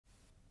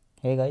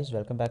Hey guys,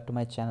 welcome back to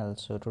my channel.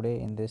 So today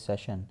in this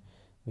session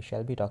we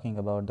shall be talking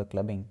about the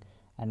clubbing,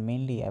 and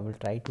mainly I will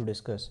try to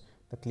discuss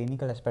the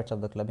clinical aspects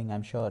of the clubbing.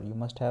 I'm sure you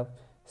must have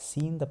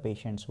seen the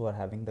patients who are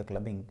having the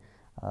clubbing.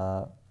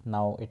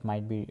 Now it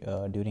might be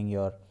during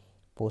your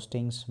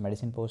postings,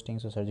 medicine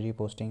postings or surgery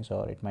postings,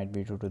 or it might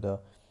be due to the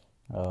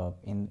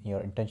in your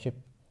internship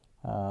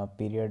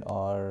period,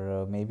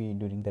 or maybe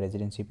during the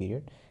residency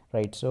period,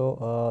 right?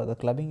 So the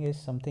clubbing is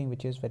something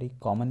which is very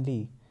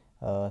commonly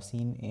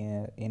seen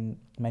in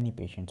many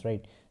patients,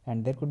 right?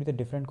 And there could be the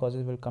different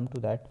causes, will come to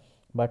that,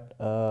 but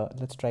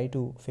let's try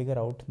to figure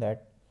out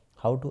that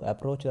how to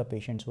approach the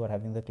patients who are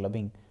having the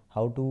clubbing,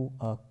 how to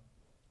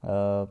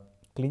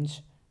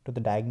clinch to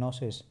the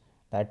diagnosis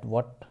that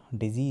what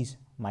disease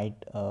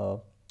might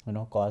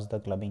cause the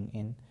clubbing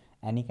in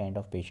any kind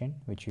of patient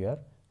which you are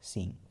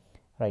seeing,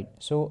 right?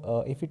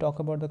 So if we talk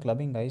about the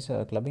clubbing, guys,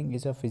 clubbing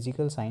is a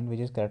physical sign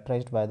which is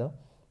characterized by the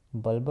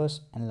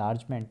bulbous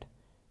enlargement,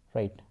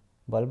 right?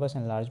 Bulbous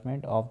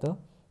enlargement of the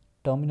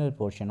terminal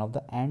portion of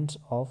the ends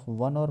of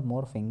one or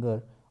more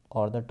finger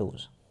or the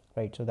toes,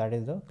 right? So that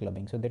is the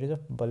clubbing. So there is a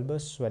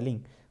bulbous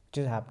swelling which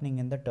is happening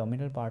in the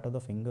terminal part of the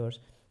fingers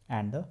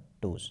and the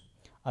toes.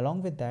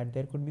 Along with that,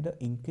 there could be the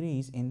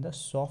increase in the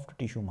soft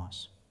tissue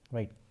mass,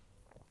 right?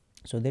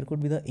 So there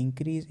could be the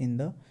increase in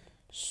the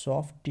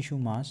soft tissue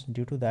mass.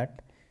 Due to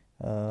that,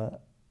 uh,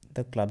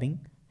 the clubbing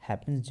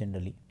happens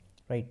generally,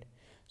 right?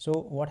 So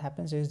what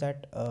happens is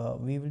that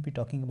we will be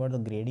talking about the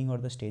grading or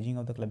the staging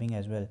of the clubbing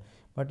as well.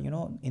 But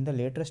in the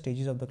later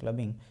stages of the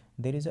clubbing,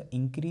 there is a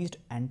increased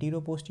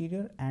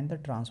anteroposterior and the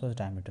transverse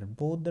diameter.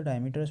 Both the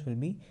diameters will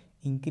be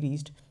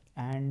increased,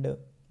 and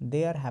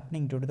they are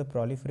happening due to the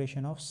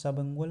proliferation of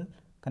subungual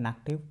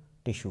connective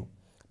tissue.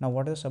 Now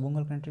what is the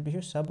subungual connective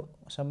tissue? Sub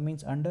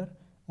means under,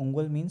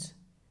 ungual means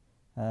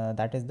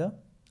that is the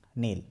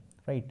nail,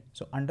 right?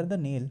 So under the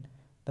nail,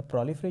 the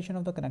proliferation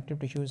of the connective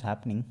tissue is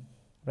happening,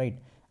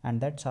 right? And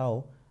that's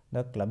how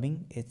the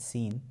clubbing is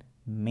seen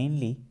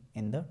mainly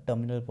in the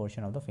terminal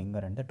portion of the finger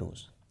and the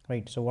toes,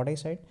 right? So what I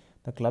said,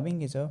 the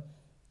clubbing is a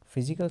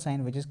physical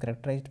sign which is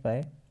characterized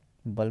by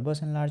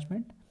bulbous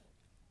enlargement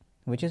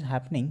which is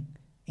happening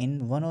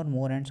in one or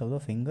more ends of the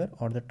finger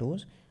or the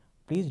toes.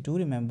 Please do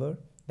remember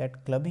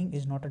that clubbing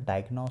is not a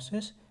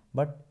diagnosis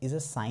but is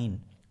a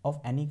sign of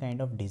any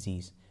kind of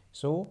disease.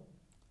 So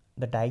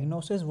the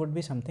diagnosis would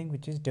be something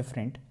which is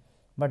different,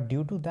 but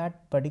due to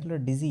that particular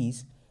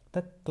disease,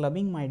 the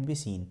clubbing might be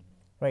seen,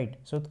 right?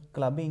 So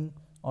clubbing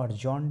or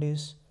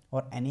jaundice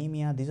or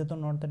anemia, these are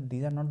not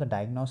the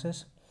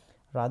diagnosis,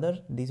 rather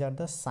these are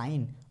the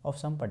sign of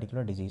some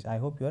particular disease. I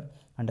hope you are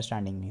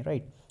understanding me,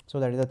 right? So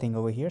that is the thing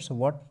over here. So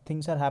what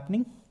things are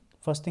happening?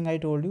 First thing I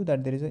told you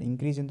that there is an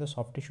increase in the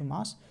soft tissue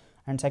mass,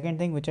 and second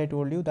thing which I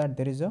told you that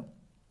there is a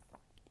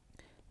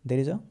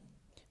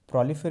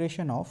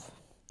proliferation of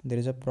there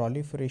is a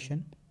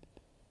proliferation,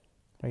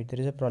 right? There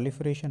is a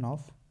proliferation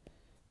of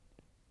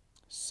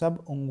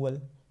subungual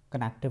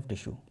connective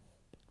tissue,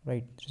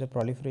 right? There is a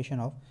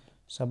proliferation of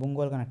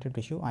subungual connective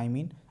tissue. I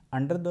mean,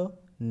 under the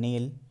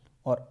nail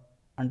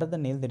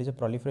there is a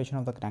proliferation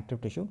of the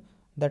connective tissue.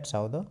 That's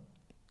how the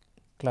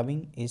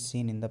clubbing is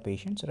seen in the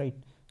patients, right?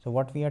 So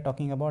what we are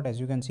talking about, as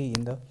you can see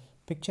in the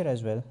picture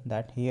as well,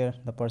 that here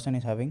the person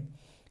is having,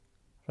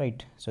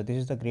 right? So this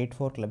is the grade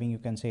 4 clubbing. You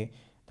can say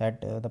that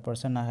the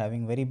person are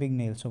having very big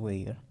nails over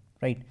here,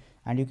 right?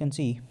 And you can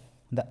see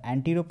the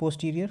anterior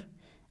posterior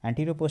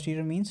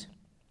means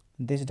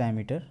this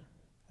diameter,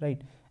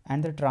 right?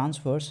 And the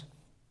transverse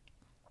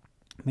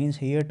means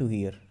here to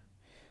here,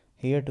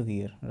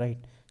 right?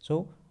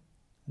 So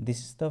this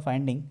is the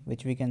finding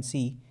which we can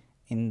see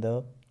in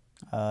the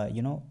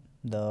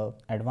the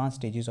advanced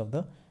stages of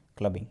the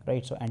clubbing,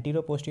 right? So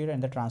anterior posterior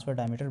and the transverse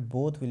diameter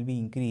both will be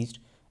increased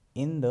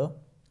in the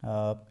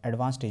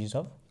advanced stages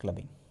of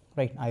clubbing,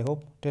 right? I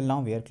hope till now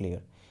we are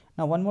clear.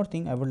 Now one more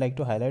thing I would like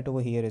to highlight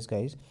over here is,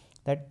 guys,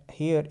 that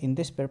here in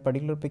this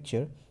particular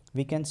picture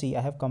we can see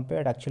I have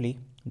compared, actually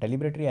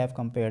deliberately I have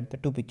compared the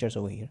two pictures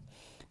over here.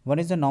 One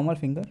is the normal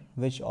finger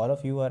which all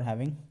of you are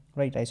having,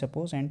 right, I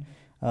suppose, and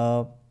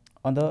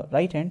on the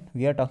right hand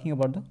we are talking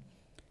about the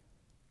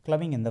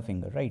clubbing in the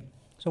finger, right?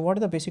 So what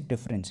is the basic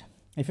difference?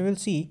 If you will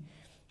see,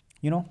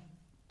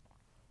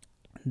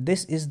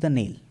 this is the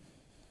nail,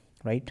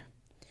 right?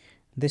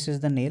 This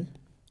is the nail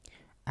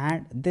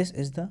and this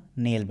is the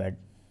nail bed.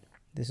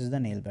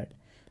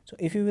 So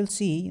if you will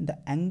see the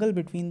angle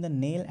between the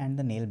nail and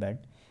the nail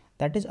bed,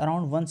 that is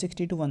around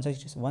 160 to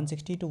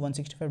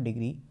 165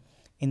 degree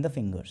in the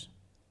fingers,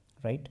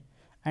 right?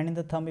 And in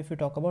the thumb, if you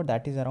talk about,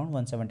 that is around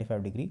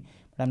 175 degree,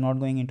 but I'm not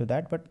going into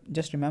that. But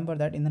just remember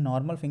that in the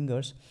normal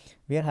fingers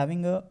we are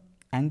having a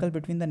angle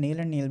between the nail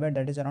and nail bed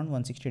that is around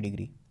 160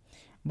 degree.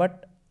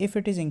 But if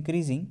it is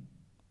increasing,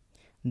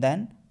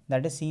 then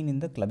that is seen in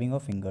the clubbing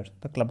of fingers,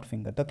 the clubbed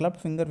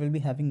finger will be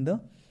having the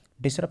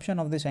disruption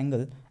of this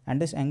angle, and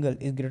this angle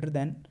is greater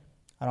than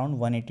around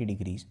 180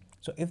 degrees.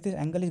 So if this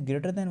angle is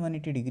greater than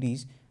 180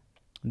 degrees,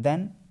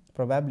 then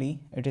probably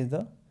it is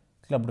the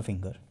clubbed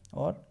finger,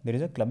 or there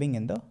is a clubbing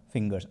in the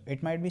fingers.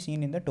 It might be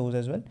seen in the toes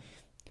as well.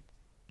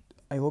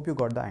 I hope you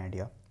got the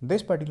idea.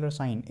 This particular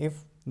sign, if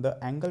the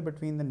angle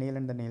between the nail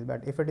and the nail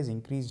bed, if it is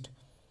increased,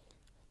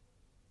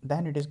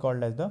 then it is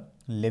called as the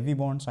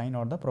Levy-Bond sign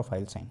or the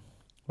profile sign,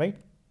 right?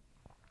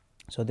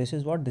 So this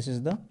is what, this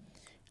is the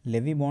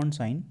Levy-Bond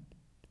sign,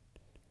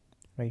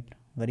 right?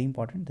 Very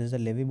important. This is a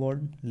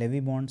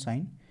Levy-Bond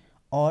sign,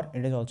 or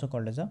it is also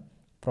called as a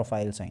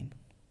profile sign,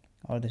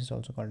 or this is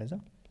also called as a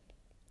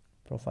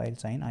profile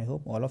sign. I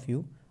hope all of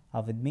you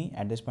are with me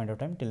at this point of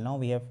time. Till now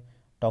we have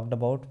talked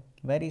about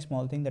very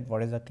small thing, that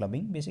what is the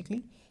clubbing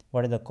basically,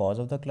 what is the cause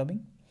of the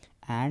clubbing,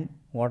 and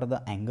what are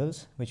the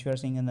angles which we are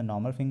seeing in the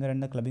normal finger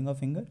and the clubbing of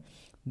finger.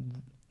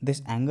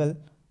 This angle,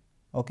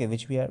 okay,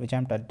 which I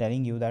am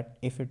telling you that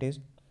if it is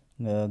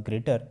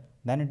greater,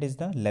 then it is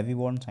the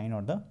Levy-Bond sign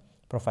or the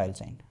profile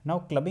sign. Now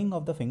clubbing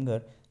of the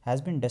finger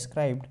has been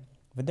described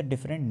with the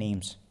different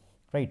names,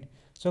 right?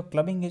 So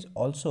clubbing is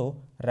also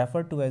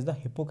referred to as the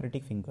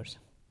Hippocratic fingers,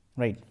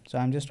 right? So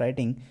I'm just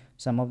writing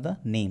some of the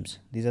names.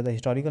 These are the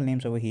historical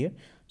names over here.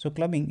 So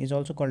clubbing is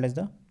also called as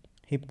the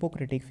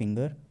Hippocratic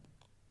finger,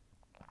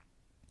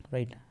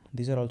 right?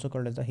 These are also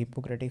called as the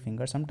Hippocratic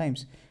finger.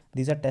 Sometimes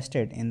these are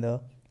tested in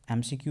the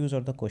MCQs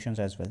or the questions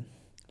as well,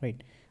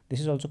 right? This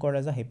is also called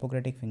as the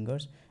Hippocratic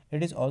fingers.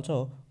 It is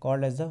also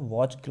called as the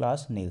watch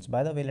glass nails.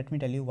 By the way, let me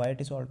tell you why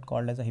it is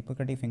called as the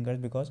Hippocratic fingers,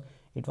 because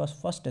it was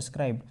first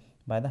described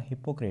by the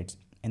Hippocrates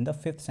in the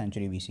 5th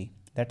century BC.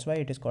 That's why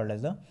it is called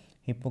as the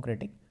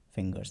Hippocratic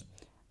fingers.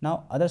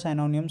 Now other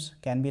synonyms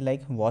can be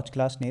like watch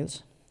glass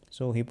nails.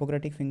 So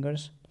Hippocratic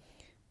fingers,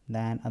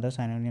 then other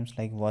synonyms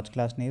like watch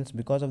glass nails,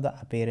 because of the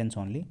appearance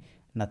only,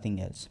 nothing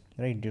else,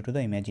 right? Due to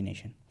the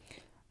imagination.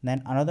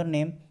 Then another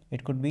name,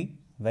 it could be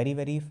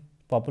very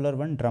popular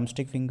one,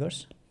 drumstick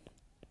fingers,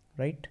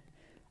 right?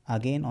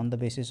 Again on the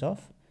basis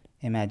of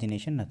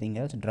imagination, nothing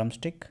else,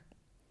 drumstick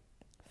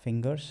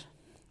fingers,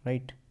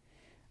 right?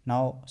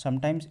 Now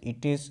sometimes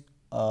it is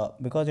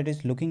because it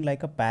is looking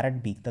like a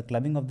parrot beak, the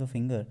clubbing of the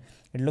finger,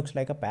 it looks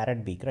like a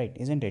parrot beak, right?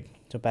 Isn't it?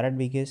 So parrot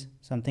beak is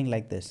something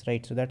like this,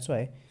 right? So that's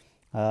why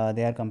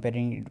they are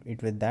comparing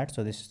it with that.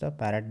 So this is the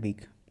parrot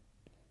beak,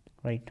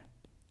 right?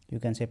 You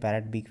can say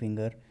parrot beak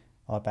finger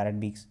or parrot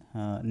beaks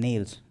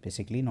nails,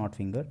 basically, not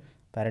finger.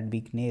 Parrot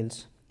beak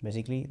nails,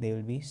 basically they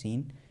will be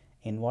seen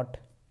in what,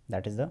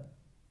 that is the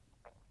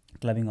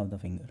clubbing of the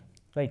finger,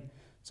 right?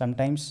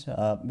 Sometimes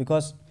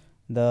because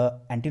the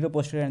anterior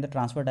posterior and the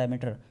transverse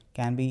diameter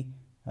can be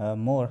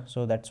more,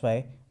 so that's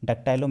why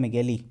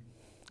dactylomegaly,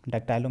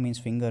 dactylo means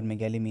finger,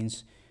 megaly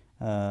means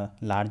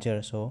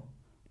larger, so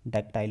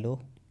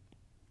dactylomegaly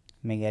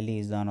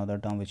is the another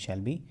term which shall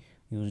be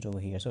used over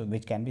here, so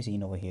which can be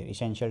seen over here,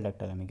 essential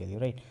dactylomegaly,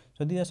 right?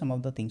 So these are some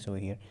of the things over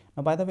here.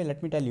 Now by the way,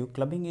 let me tell you,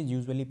 clubbing is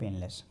usually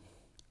painless.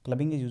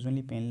 Clubbing is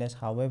usually painless.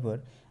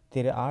 However,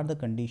 there are the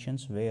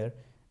conditions where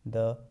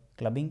the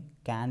clubbing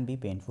can be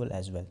painful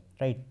as well,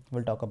 right?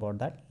 We'll talk about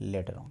that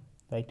later on,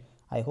 right?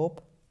 I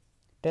hope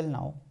till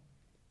now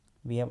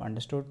we have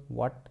understood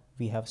what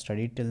we have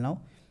studied till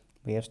now.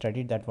 We have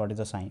studied that what is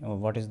the sign, or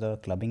what is the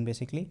clubbing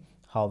basically,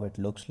 how it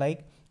looks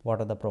like, what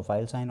are the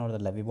profile sign or the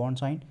Levy-Bond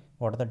sign,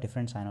 what are the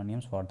different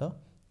synonyms for the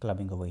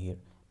clubbing over here.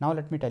 Now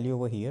let me tell you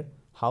over here,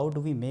 how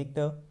do we make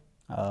the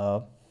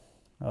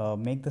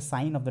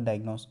sign of the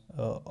diagnosis,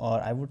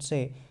 or I would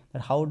say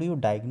that how do you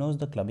diagnose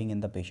the clubbing in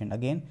the patient.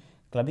 Again,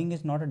 clubbing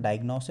is not a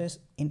diagnosis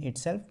in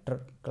itself.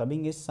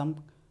 Clubbing is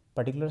some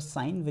particular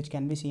sign which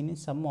can be seen in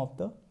some of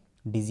the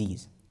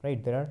disease,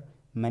 right? There are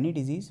many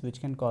diseases which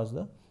can cause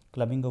the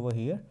clubbing over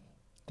here,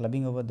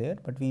 clubbing over there,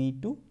 but we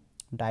need to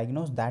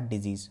diagnose that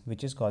disease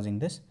which is causing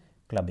this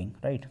clubbing,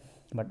 right?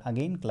 But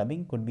again,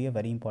 clubbing could be a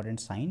very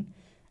important sign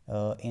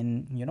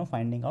in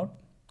finding out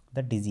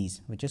the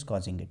disease which is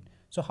causing it.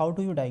 So how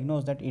do you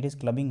diagnose that it is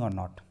clubbing or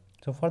not?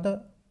 So for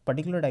the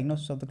particular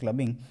diagnosis of the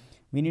clubbing,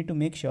 we need to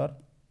make sure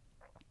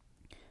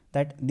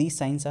that these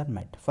signs are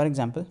met. For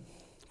example,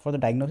 for the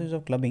diagnosis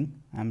of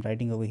clubbing, I am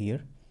writing over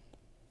here,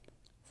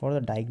 for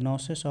the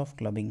diagnosis of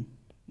clubbing,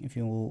 if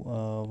you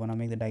want to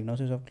make the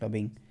diagnosis of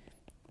clubbing,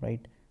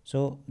 right?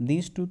 So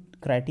these two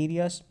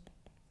criteria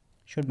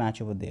should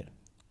match over there,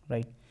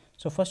 right?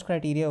 So first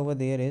criteria over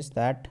there is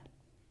that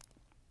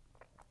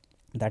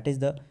is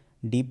the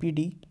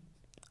DPD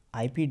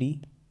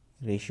IPD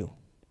ratio.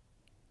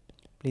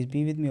 Please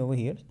be with me over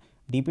here.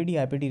 DPD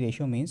IPD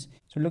ratio means,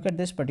 so look at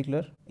this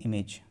particular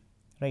image,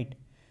 right?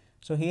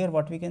 So here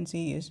what we can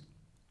see is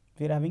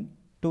we are having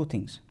two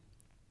things,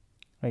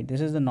 right?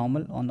 This is the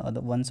normal on the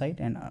other one side,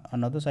 and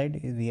another side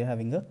is we are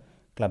having a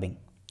clubbing,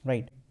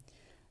 right?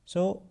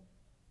 So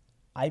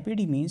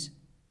IPD means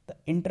the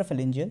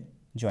interphalangeal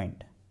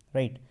joint,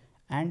 right?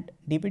 And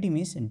DPD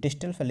means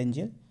distal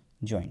phalangeal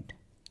joint,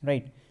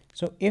 right?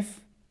 So if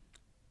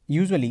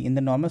usually in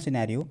the normal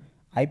scenario,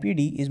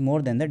 IPD is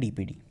more than the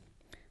DPD.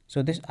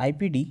 So this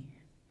IPD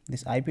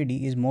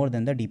is more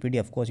than the DPD,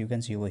 of course you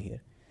can see over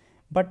here.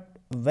 But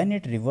when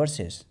it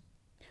reverses,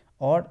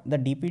 or the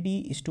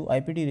DPD is to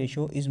IPD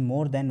ratio is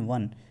more than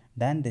 1,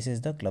 then this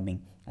is the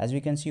clubbing. As we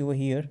can see over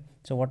here,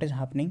 so what is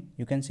happening?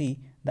 You can see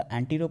the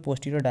anterior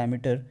posterior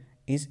diameter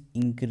is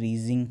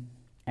increasing.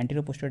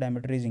 Anterior posterior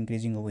diameter is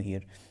increasing over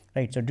here.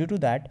 right? So due to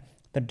that,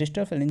 the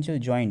distal phalangeal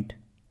joint,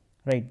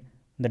 right,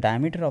 the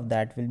diameter of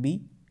that will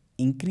be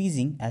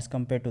increasing as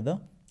compared to the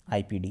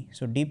IPD.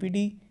 So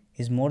DPD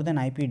is more than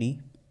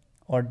IPD,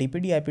 or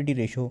DPD IPD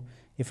ratio,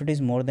 if it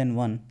is more than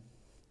 1,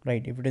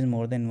 right, if it is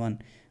more than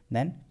 1,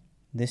 then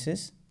this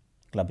is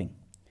clubbing.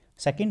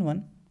 Second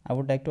one I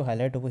would like to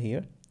highlight over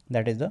here,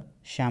 that is the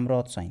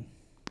Shamroth sign,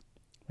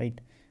 right?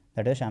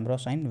 That is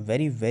Shamroth sign,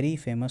 very very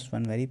famous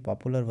one, very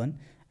popular one,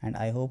 and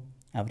I hope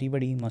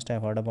everybody must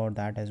have heard about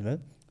that as well.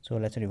 So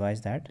let's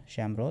revise that,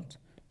 Shamroth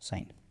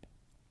sign.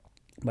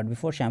 But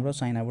before Shamroth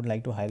sign, I would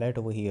like to highlight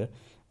over here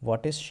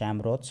what is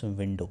Shamroth's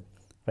window,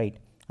 right?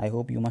 I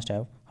hope you must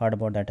have heard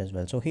about that as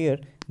well. So here,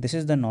 this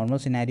is the normal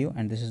scenario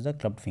and this is the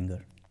clubbed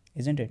finger,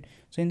 isn't it?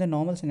 So in the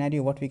normal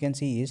scenario, what we can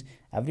see is,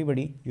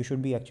 everybody, you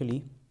should be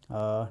actually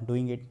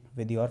doing it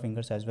with your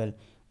fingers as well.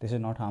 This is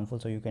not harmful,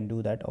 so you can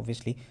do that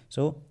obviously.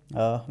 So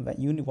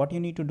what you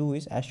need to do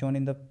is, as shown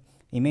in the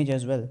image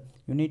as well,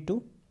 you need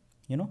to,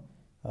 you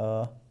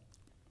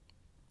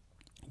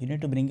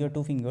need to bring your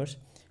two fingers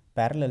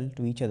parallel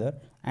to each other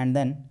and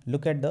then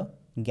look at the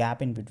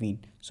gap in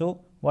between.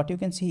 So what you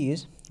can see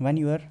is, when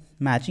you are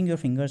matching your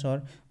fingers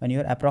or when you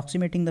are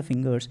approximating the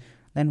fingers,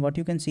 then what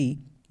you can see,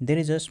 there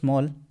is a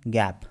small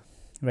gap,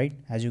 right?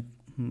 As you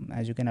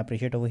can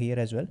appreciate over here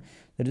as well,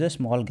 there is a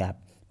small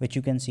gap which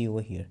you can see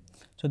over here.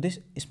 So this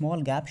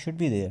small gap should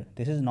be there.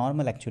 This is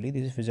normal actually,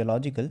 this is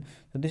physiological.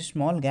 So this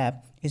small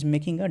gap is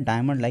making a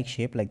diamond like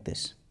shape like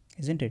this,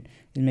 isn't it?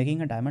 Is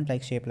making a diamond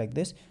like shape like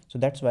this. So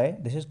that's why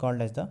this is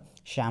called as the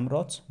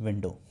Shamroth's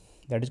window.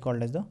 That is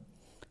called as the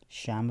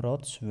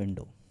Shamroth's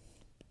window.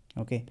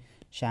 Okay,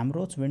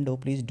 Shamroth's window,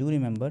 please do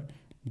remember,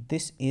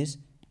 this is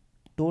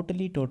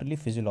totally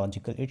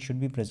physiological. It should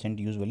be present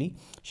usually,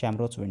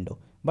 Shamroth's window.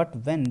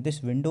 But when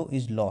this window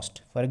is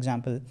lost, for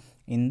example,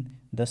 in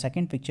the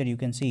second picture you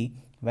can see,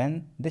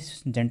 when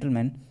this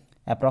gentleman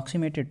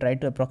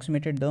tried to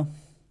approximate the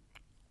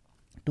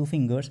two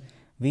fingers,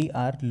 we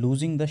are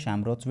losing the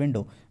Shamroth's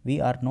window. We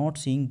are not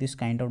seeing this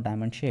kind of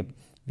diamond shape.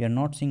 We are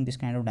not seeing this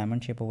kind of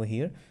diamond shape over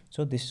here.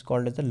 So this is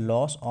called as the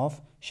loss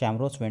of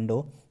Shamroth's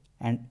window.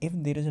 And if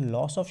there is a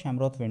loss of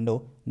Shamroth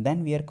window,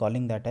 then we are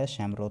calling that as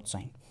Shamroth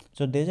sign.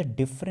 So there is a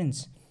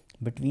difference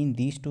between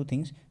these two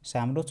things.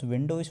 Shamroth's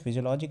window is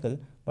physiological,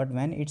 but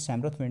when its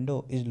Shamroth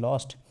window is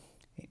lost,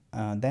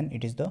 then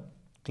it is the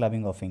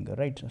clubbing of finger,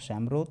 right? So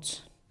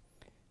Shamroth's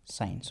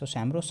sign. So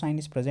Shamroth sign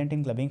is present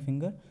in clubbing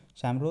finger.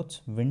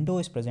 Shamroth's window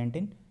is present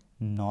in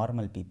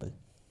normal people,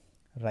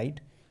 right?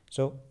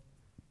 So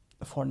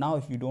for now,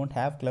 if you don't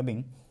have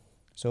clubbing,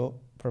 so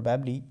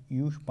probably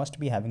you must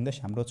be having the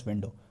Shamroth's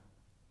window,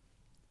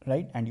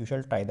 right? And you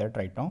shall try that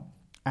right now.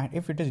 And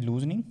if it is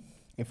loosening,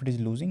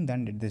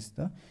 then it is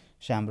the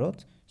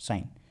Shamroth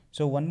sign.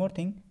 So one more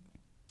thing,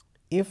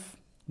 if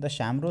the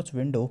Shamroth's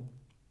window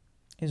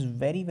is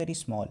very very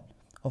small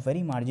or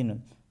very marginal,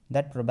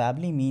 that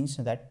probably means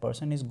that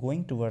person is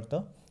going toward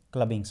the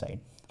clubbing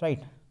side,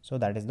 right? So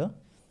that is the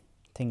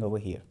thing over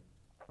here.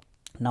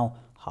 Now,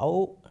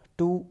 how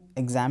to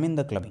examine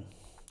the clubbing,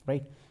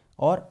 right?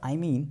 Or I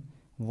mean,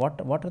 what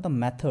are the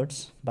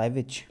methods by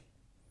which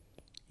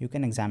you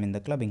can examine the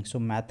clubbing? So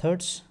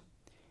methods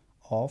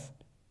of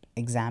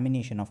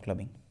examination of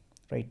clubbing,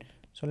 right?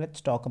 So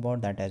let's talk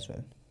about that as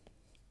well.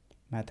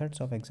 Methods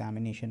of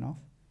examination of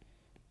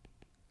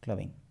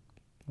clubbing,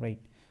 right?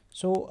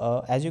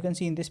 So as you can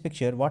see in this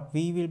picture, what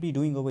we will be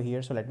doing over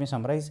here, so let me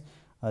summarize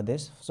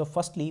this. So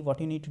firstly, what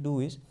you need to do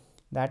is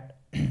that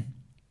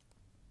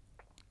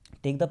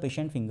take the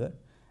patient finger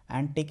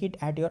and take it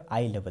at your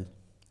eye level,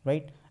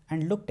 right,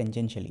 and look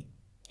tangentially.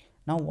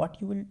 Now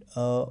what you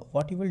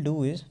will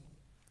do is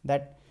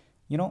that,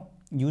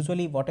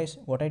 usually what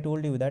I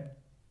told you, that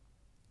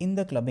in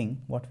the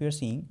clubbing, what we are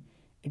seeing,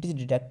 it is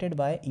detected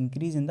by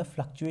increase in the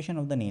fluctuation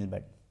of the nail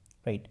bed,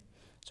 right?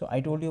 So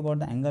I told you about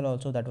the angle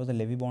also, that was the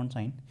Levy-Bond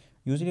sign.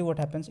 Usually what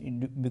happens,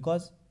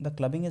 because the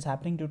clubbing is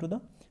happening due to the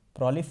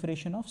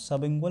proliferation of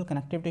subingual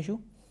connective tissue.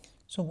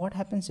 So what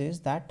happens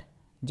is that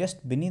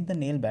just beneath the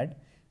nail bed,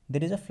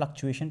 there is a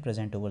fluctuation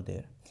present over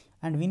there.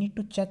 And we need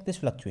to check this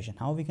fluctuation.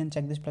 How we can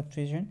check this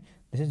fluctuation?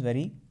 This is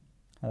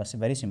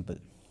very simple.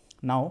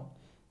 Now,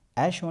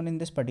 as shown in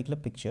this particular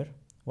picture,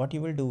 what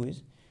you will do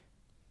is,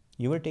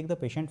 you will take the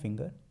patient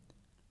finger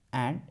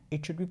and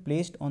it should be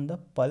placed on the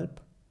pulp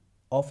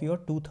of your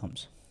two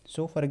thumbs.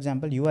 So for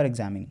example, you are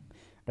examining,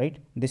 right?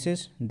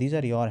 These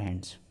are your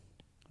hands,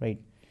 right?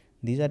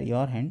 These are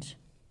your hands,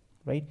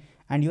 right?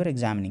 And you are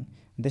examining.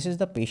 This is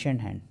the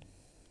patient hand.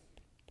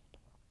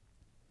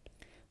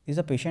 This is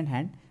the patient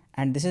hand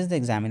and this is the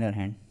examiner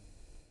hand,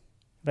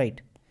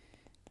 right?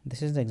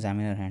 This is the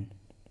examiner hand.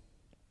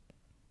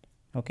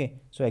 Okay,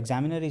 so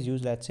examiner is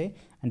used, let's say,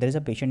 and there is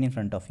a patient in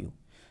front of you.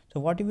 So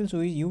what you will do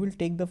is, you will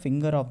take the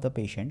finger of the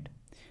patient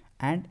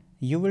and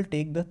you will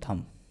take the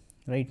thumb,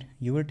 right?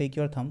 You will take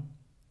your thumb.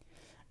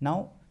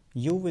 Now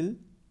you will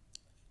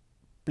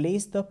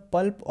place the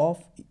pulp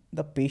of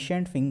the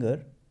patient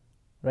finger,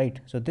 right?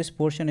 So this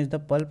portion is the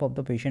pulp of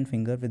the patient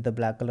finger with the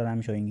black color I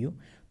am showing you.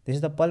 This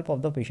is the pulp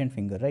of the patient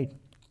finger, right?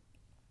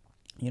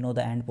 you know,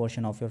 the end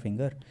portion of your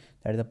finger,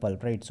 that is the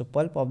pulp, right? So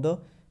pulp of the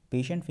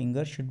patient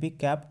finger should be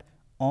kept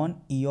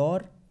on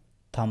your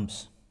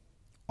thumbs,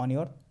 on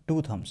your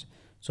two thumbs.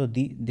 So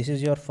this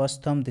is your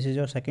first thumb, this is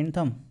your second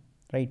thumb,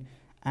 right?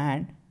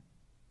 And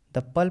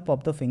the pulp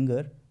of the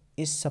finger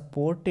is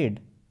supported,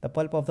 the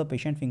pulp of the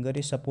patient finger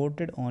is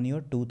supported on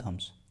your two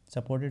thumbs,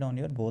 supported on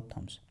your both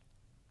thumbs,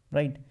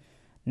 right?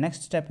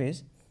 Next step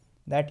is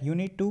that you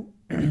need to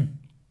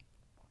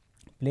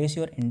place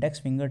your index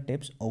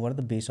fingertips over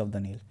the base of the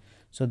nail.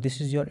 So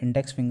this is your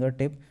index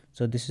fingertip,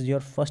 so this is your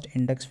first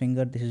index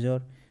finger, this is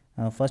your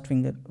first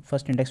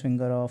index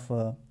finger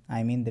of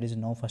I mean there is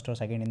no first or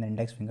second in the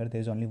index finger, there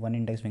is only one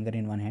index finger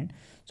in one hand.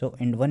 So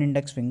in one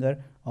index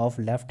finger of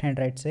left hand,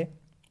 right, say,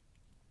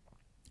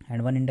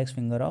 and one index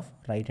finger of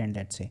right hand,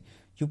 let's say,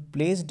 you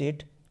placed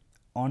it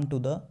onto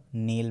the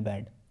nail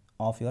bed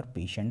of your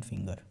patient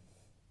finger,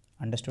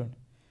 understood,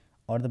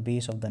 or the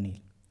base of the nail,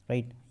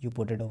 right? You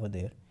put it over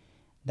there.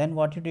 Then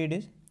what you did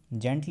is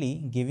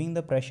gently giving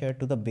the pressure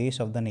to the base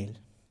of the nail,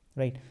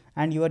 right?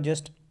 And you are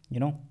just, you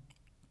know,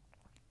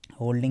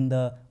 holding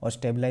the or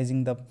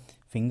stabilizing the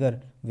finger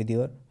with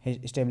your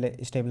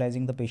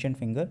stabilizing the patient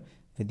finger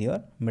with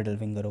your middle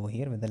finger over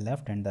here with the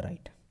left and the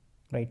right,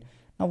 right?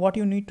 Now what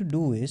you need to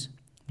do is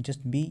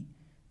just be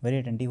very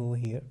attentive over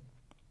here.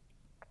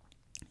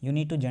 You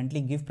need to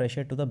gently give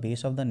pressure to the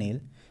base of the nail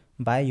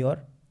by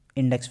your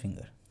index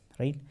finger,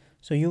 right?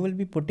 So you will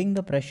be putting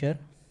the pressure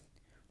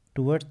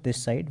towards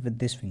this side with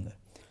this finger.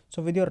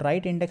 So with your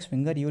right index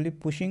finger you will be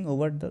pushing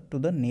over to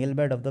the nail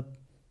bed of the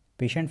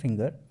patient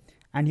finger,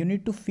 and you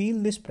need to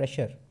feel this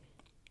pressure.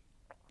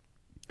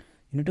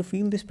 You need to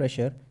feel this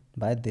pressure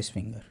by this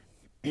finger.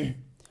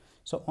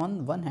 So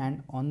on one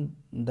hand, on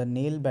the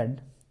nail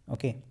bed,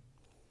 okay,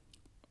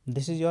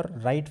 this is your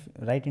right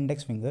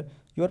index finger,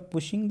 you are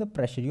pushing the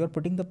pressure, you are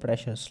putting the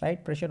pressure,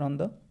 slight pressure on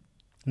the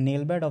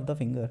nail bed of the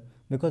finger,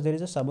 because there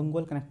is a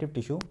subungual connective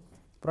tissue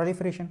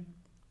proliferation.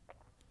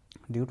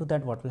 Due to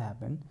that, what will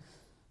happen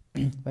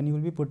when you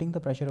will be putting the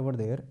pressure over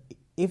there,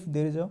 if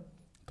there is a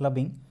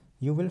clubbing,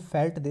 you will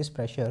felt this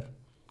pressure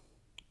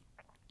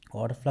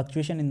or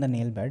fluctuation in the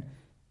nail bed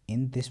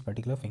in this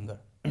particular finger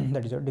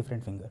that is your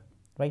different finger,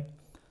 right?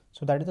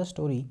 So that is the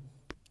story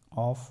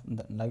of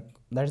the,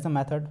 that is the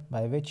method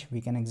by which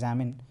we can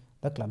examine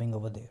the clubbing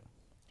over there,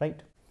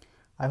 right?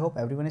 I hope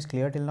everyone is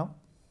clear till now,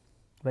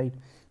 right?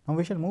 Now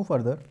we shall move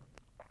further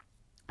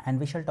and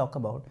we shall talk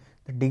about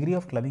the degree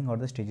of clubbing or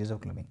the stages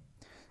of clubbing.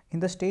 In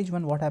the stage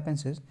 1, what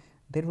happens is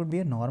there would be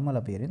a normal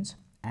appearance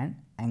and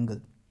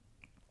angle.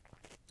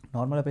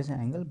 Normal appearance and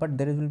angle, but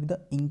there will be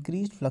the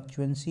increased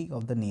fluctuancy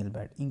of the nail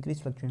bed.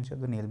 Increased fluctuancy of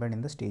the nail bed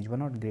in the stage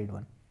 1 or grade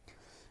 1.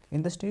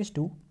 In the stage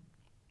 2,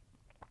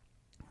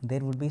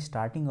 there would be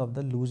starting of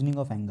the loosening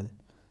of angle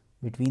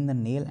between the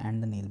nail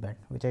and the nail bed,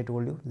 which I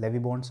told you,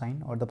 Levy-Bond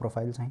sign or the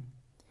profile sign.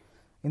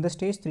 In the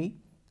stage 3,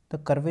 the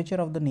curvature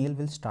of the nail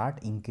will start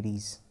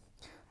increase.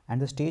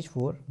 And the stage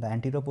 4, the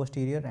anterior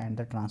posterior and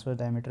the transverse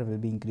diameter will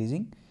be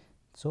increasing.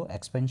 So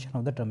expansion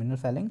of the terminal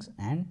phalanx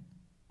and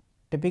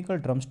typical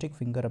drumstick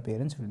finger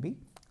appearance will be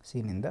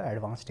seen in the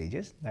advanced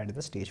stages, that is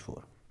the stage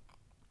 4.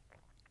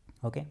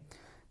 Okay,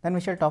 then we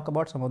shall talk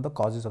about some of the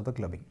causes of the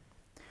clubbing.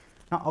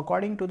 Now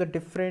according to the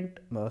different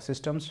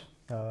systems,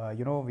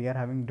 you know, we are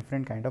having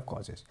different kind of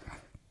causes.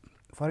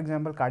 For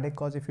example, cardiac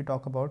cause, if you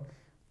talk about,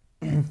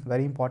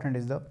 very important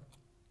is the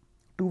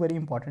two very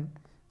important,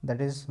 that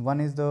is, one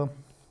is the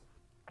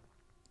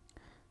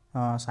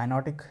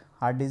cyanotic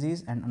heart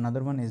disease and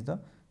another one is the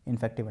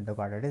infective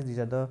endocarditis. These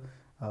are the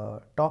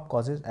top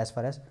causes as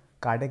far as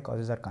cardiac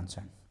causes are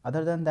concerned.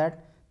 Other than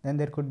that, then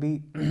there could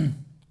be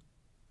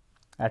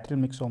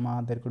atrial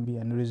myxoma, there could be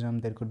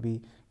aneurysm, there could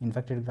be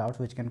infected grafts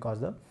which can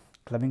cause the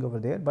clubbing over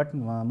there. But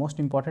most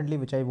importantly,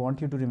 which I want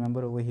you to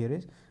remember over here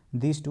is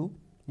these two,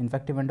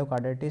 infective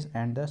endocarditis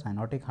and the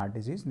cyanotic heart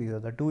disease. These are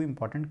the two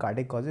important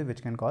cardiac causes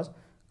which can cause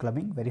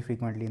clubbing very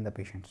frequently in the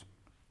patients.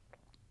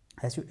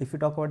 If you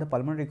talk about the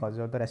pulmonary causes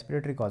or the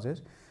respiratory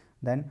causes,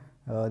 then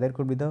there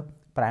could be the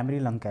primary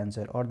lung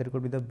cancer, or there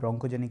could be the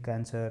bronchogenic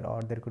cancer,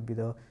 or there could be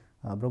the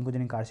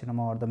bronchogenic carcinoma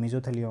or the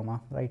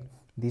mesothelioma, right?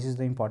 This is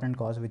the important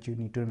cause which you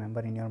need to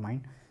remember in your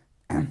mind.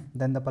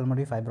 Then the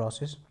pulmonary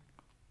fibrosis,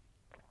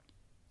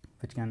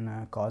 which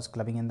can cause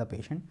clubbing in the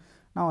patient.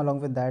 Now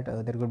along with that,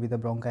 there could be the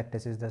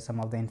bronchiectasis, the some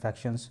of the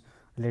infections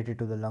related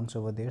to the lungs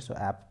over there. So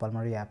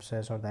pulmonary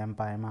abscess or the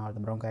empyema or the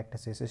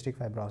bronchiectasis, cystic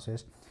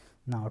fibrosis,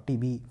 now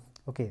TB.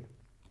 Okay,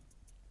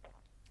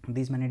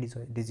 these many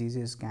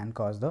diseases can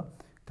cause the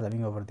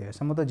clubbing over there.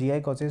 Some of the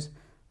GI causes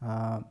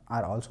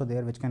are also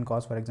there which can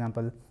cause, for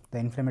example, the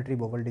inflammatory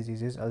bowel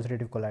diseases,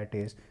 ulcerative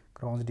colitis,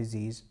 Crohn's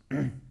disease,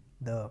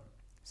 the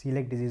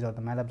celiac disease or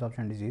the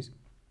malabsorption disease.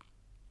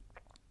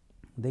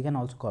 They can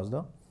also cause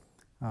the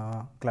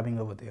clubbing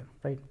over there,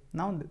 right?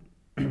 Now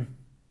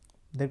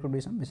there could be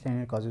some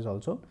miscellaneous causes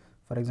also,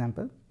 for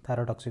example,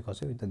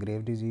 thyrotoxicosis with the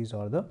Graves disease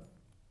or the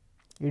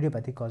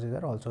idiopathic causes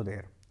are also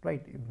there,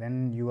 right?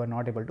 When you are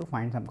not able to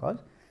find some cause,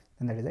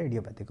 then that is the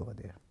idiopathic over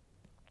there,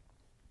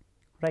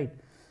 right?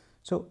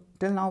 So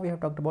till now we have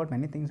talked about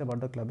many things about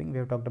the clubbing. We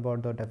have talked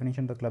about the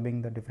definition of the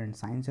clubbing, the different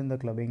signs in the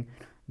clubbing.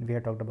 We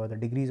have talked about the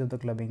degrees of the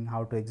clubbing,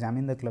 how to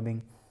examine the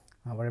clubbing.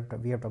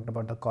 We have talked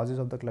about the causes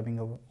of the clubbing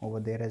over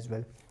there as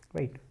well,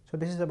 right? So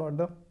this is about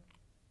the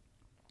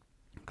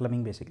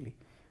clubbing basically.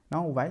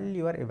 Now while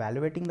you are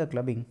evaluating the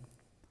clubbing,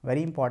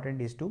 very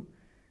important is to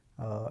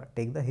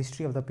take the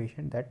history of the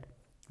patient, that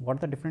what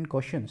are the different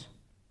questions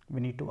we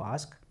need to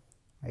ask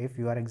if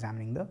you are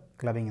examining the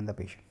clubbing in the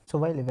patient. So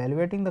while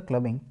evaluating the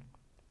clubbing,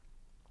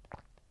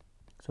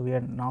 so we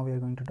are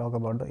going to talk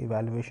about the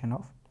evaluation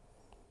of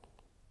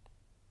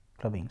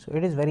clubbing. So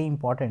it is very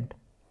important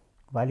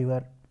while you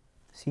are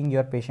seeing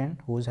your patient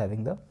who is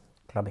having the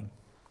clubbing.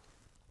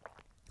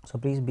 So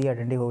please be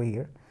attentive over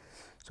here.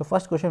 So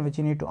first question which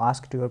you need to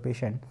ask to your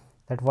patient,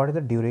 that what is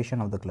the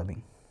duration of the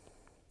clubbing.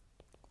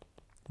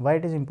 Why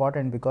it is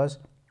important? Because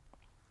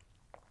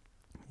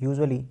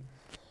usually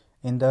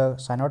in the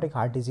cyanotic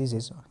heart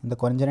diseases, in the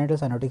congenital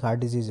cyanotic heart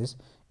diseases,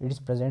 it is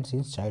present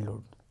since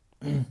childhood.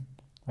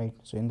 Right.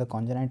 So in the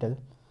congenital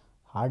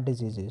heart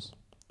diseases,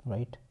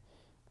 right,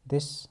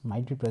 this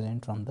might be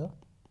present from the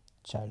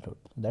childhood.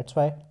 That's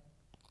why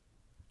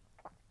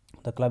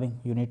the clubbing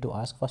you need to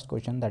ask first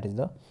question, that is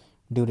the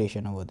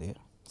duration over there.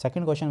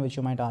 Second question which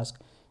you might ask,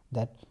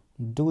 that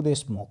do they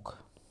smoke?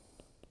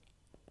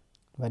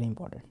 Very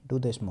important, do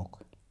they smoke,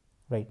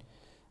 right?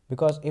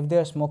 Because if they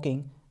are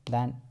smoking,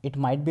 then it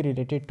might be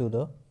related to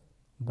the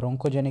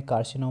bronchogenic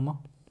carcinoma,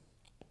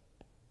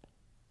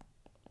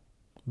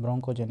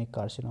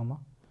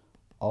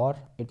 or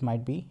it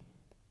might be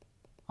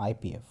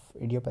IPF,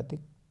 idiopathic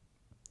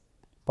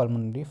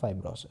pulmonary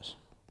fibrosis.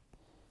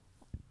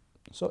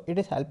 So it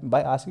is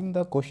by asking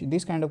the question,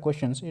 these kind of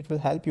questions, it will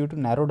help you to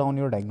narrow down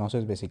your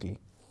diagnosis basically,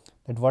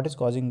 that what is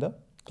causing the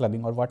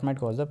clubbing or what might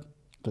cause the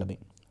clubbing,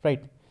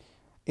 right?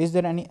 Is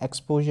there any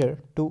exposure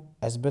to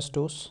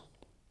asbestos?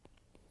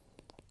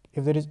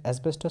 If there is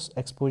asbestos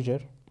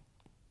exposure,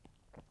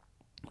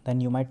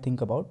 then you might think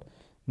about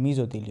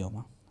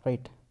mesothelioma,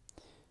 right?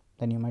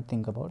 Then you might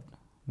think about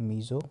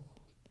mesothelioma,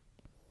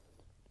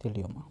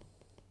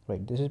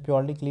 right? This is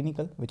purely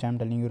clinical, which I am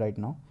telling you right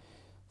now.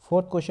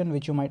 Fourth question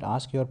which you might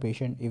ask your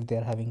patient if they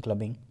are having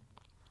clubbing,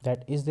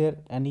 that is there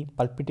any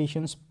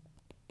palpitations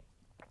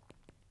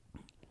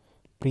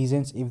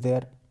presence if they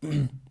are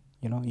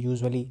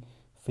usually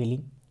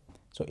feeling.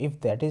 So if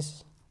that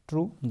is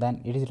true,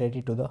 then it is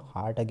related to the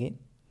heart again.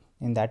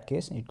 In that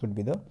case, it could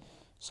be the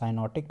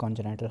cyanotic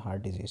congenital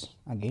heart disease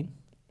again.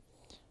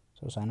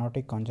 So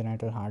cyanotic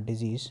congenital heart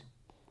disease,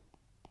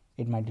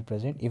 it might be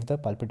present if the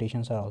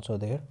palpitations are also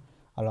there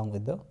along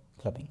with the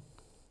clubbing.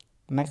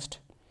 Next,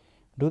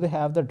 do they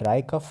have the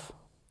dry cough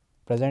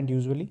present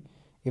usually?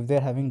 If they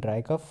are having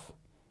dry cough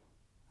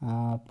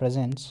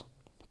presence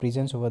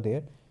over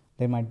there,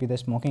 there might be the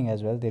smoking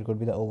as well. There could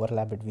be the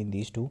overlap between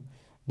these two.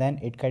 Then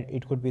it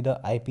could be the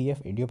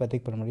IPF,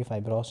 idiopathic pulmonary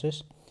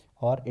fibrosis,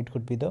 or it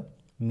could be the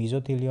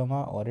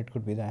mesothelioma, or it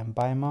could be the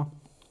empyema,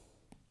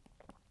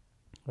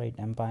 right?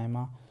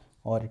 Empyema,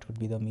 or it could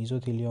be the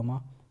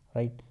mesothelioma,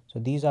 right? So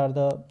these are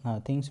the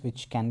things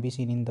which can be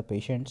seen in the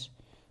patients,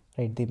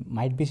 right? They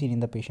might be seen in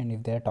the patient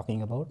if they are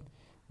talking about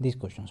these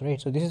questions, right?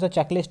 So this is a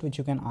checklist which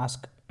you can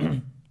ask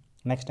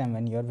next time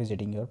when you are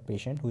visiting your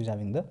patient who is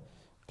having the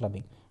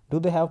clubbing. Do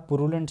they have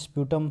purulent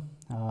sputum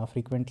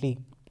frequently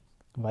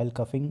while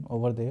coughing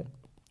over there?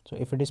 So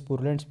if it is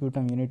purulent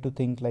sputum, you need to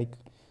think like,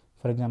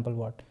 for example,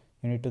 what?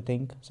 You need to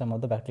think some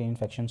of the bacterial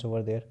infections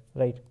over there,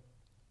 right?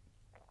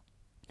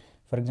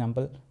 For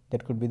example, there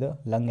could be the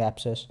lung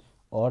abscess,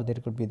 or there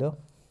could be the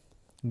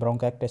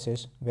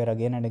bronchiectasis, where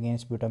again and again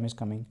sputum is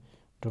coming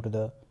due to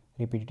the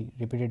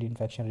repeated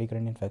infection,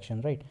 recurrent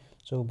infection, right?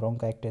 So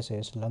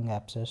bronchiectasis, lung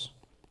abscess,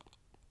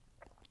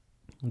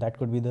 that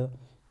could be the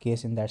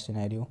case in that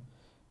scenario.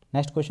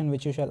 Next question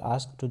which you shall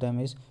ask to them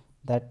is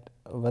that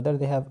whether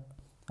they have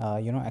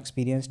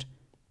experienced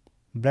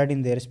blood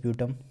in their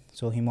sputum.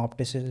 So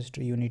hemoptysis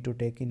you need to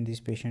take in these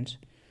patients.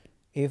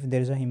 If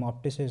there is a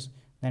hemoptysis,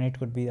 then it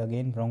could be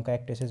again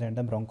bronchiectasis and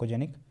the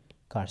bronchogenic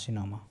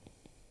carcinoma,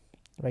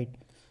 right?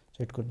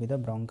 So it could be the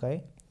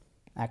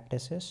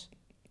bronchiectasis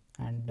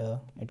and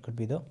it could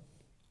be the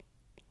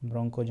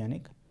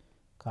bronchogenic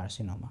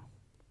carcinoma.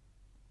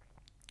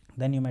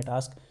 Then you might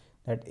ask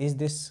that is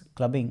this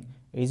clubbing,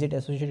 is it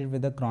associated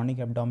with the chronic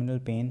abdominal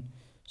pain?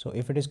 So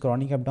if it is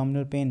chronic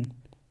abdominal pain,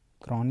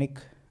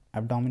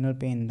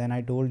 then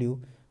I told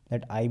you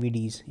that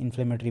IBDs,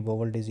 inflammatory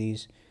bowel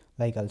disease,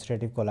 like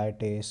ulcerative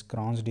colitis,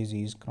 Crohn's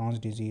disease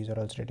or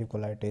ulcerative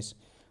colitis,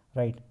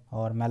 right,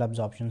 or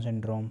malabsorption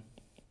syndrome,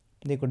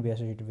 they could be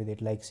associated with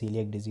it, like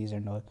celiac disease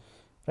and all,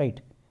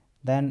 right?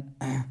 Then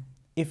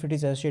if it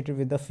is associated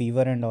with the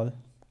fever and all,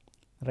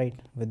 right,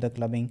 with the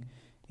clubbing,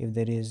 if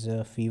there is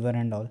fever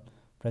and all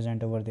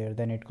present over there,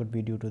 then it could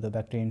be due to the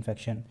bacterial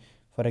infection.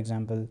 For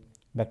example,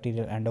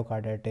 bacterial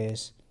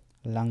endocarditis,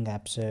 lung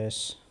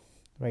abscess,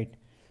 right?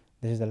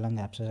 This is the lung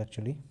abscess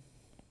actually,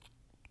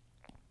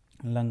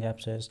 lung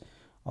abscess,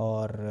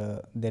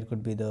 or there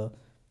could be the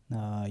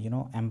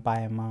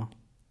empyema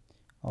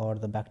or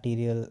the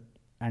bacterial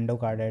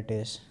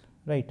endocarditis,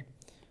 right?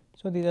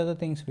 So these are the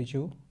things which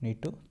you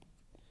need to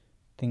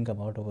think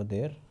about over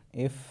there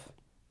if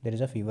there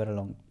is a fever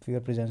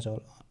presence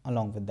or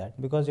along with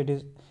that, because it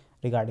is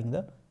regarding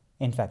the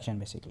infection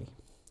basically,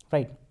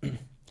 right?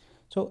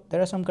 So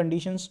there are some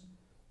conditions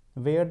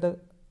where the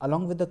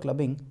along with the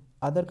clubbing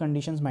other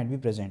conditions might be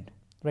present,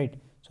 right?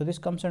 So this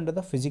comes under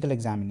the physical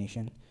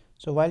examination.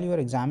 So while you are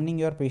examining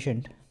your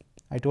patient,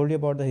 I told you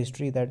about the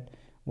history, that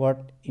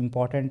what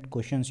important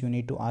questions you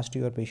need to ask to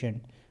your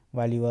patient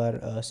while you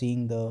are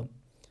seeing the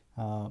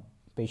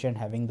patient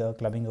having the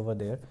clubbing over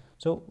there.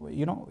 So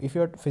if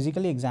you are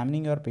physically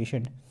examining your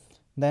patient,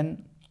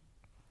 then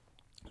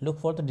look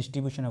for the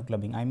distribution of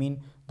clubbing. I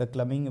mean the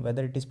clubbing,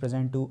 whether it is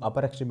present to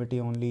upper extremity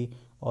only,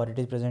 or it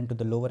is present to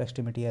the lower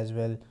extremity as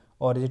well,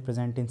 or is it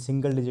present in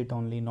single digit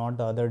only, not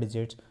the other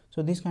digits.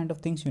 So these kind of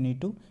things you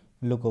need to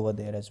look over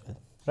there as well,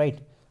 right?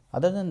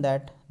 Other than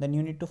that, then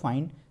you need to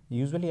find,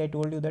 usually I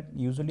told you that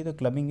usually the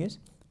clubbing is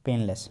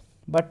painless,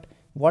 but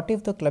what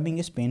if the clubbing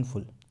is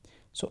painful?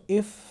 So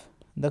if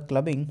the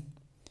clubbing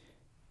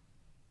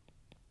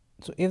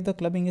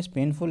is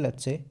painful,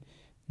 let's say,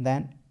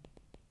 then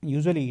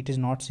usually it is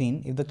not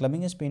seen. If the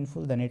clubbing is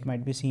painful, then it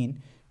might be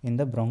seen in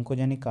the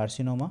bronchogenic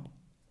carcinoma,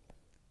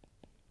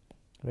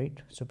 right?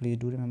 So please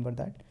do remember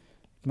that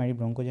it might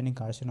be bronchogenic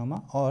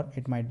carcinoma, or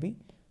it might be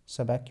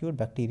subacute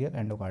bacterial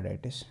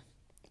endocarditis,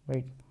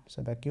 right?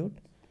 Subacute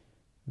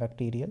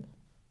bacterial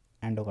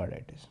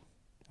endocarditis,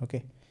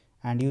 okay?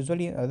 And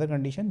usually in other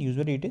condition,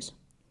 usually it is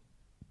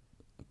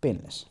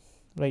painless,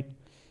 right?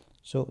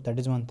 So that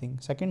is one thing.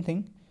 Second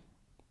thing,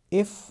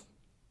 if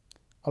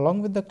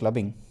along with the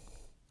clubbing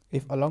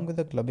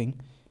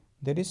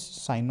there is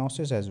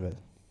cyanosis as well,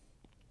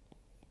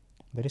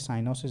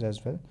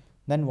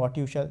 then what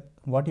you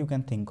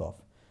can think of,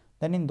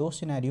 then in those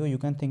scenario you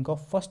can think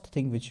of first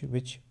thing which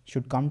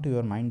should come to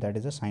your mind, that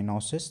is a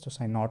cyanosis. So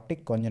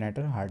cyanotic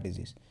congenital heart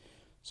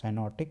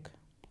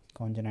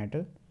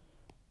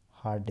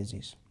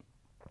disease,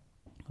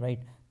 right?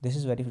 This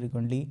is very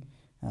frequently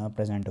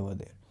present over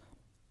there.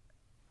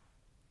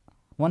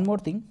 One more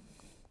thing,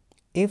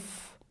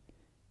 if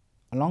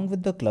along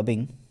with the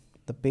clubbing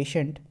the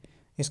patient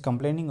is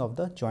complaining of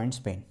the joints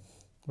pain,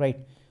 right?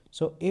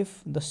 So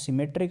if the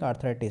symmetric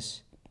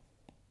arthritis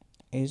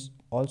is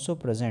also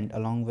present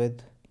along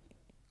with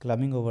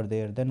clubbing over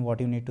there, then what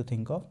you need to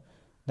think of?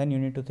 Then you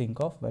need to think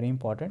of, very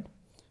important,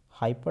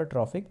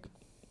 hypertrophic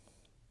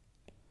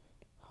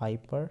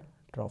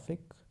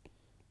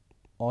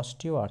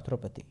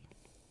osteoarthropathy,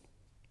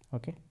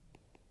 okay?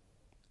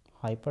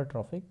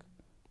 Hypertrophic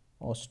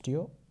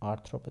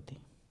osteoarthropathy,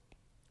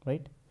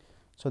 right?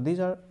 So these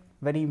are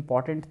very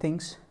important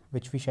things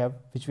which we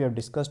have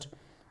discussed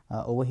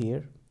over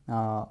here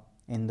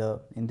in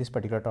this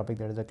particular topic,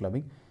 that is the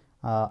clubbing.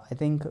 I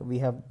think we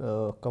have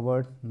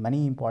covered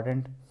many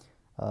important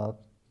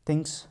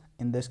things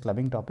in this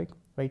clubbing topic,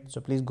 right?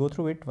 So please go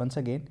through it once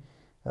again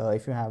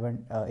if you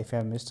haven't if you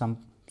have missed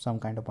some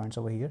kind of points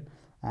over here,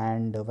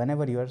 and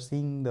whenever you are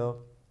seeing the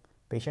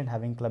patient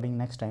having clubbing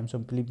next time, so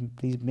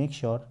please make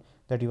sure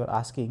that you are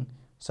asking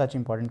such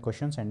important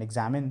questions and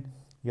examine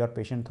your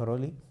patient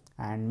thoroughly,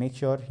 and make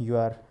sure you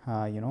are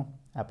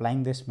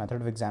applying this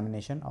method of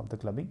examination of the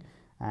clubbing,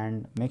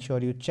 and make sure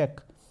you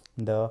check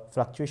the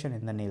fluctuation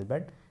in the nail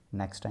bed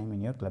next time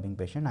in your clubbing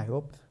patient. I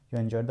hope you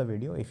enjoyed the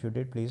video. If you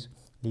did, please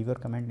leave your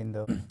comment in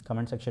the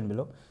comment section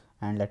below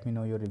and let me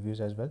know your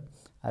reviews as well.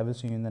 I will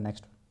see you in the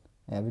next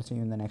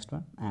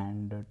one,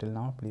 and till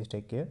now, please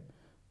take care,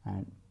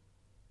 and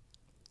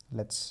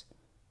let's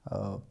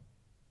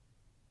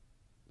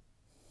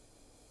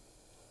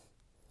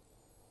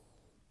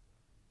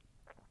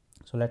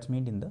so let's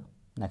meet in the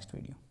next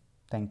video.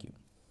 Thank you.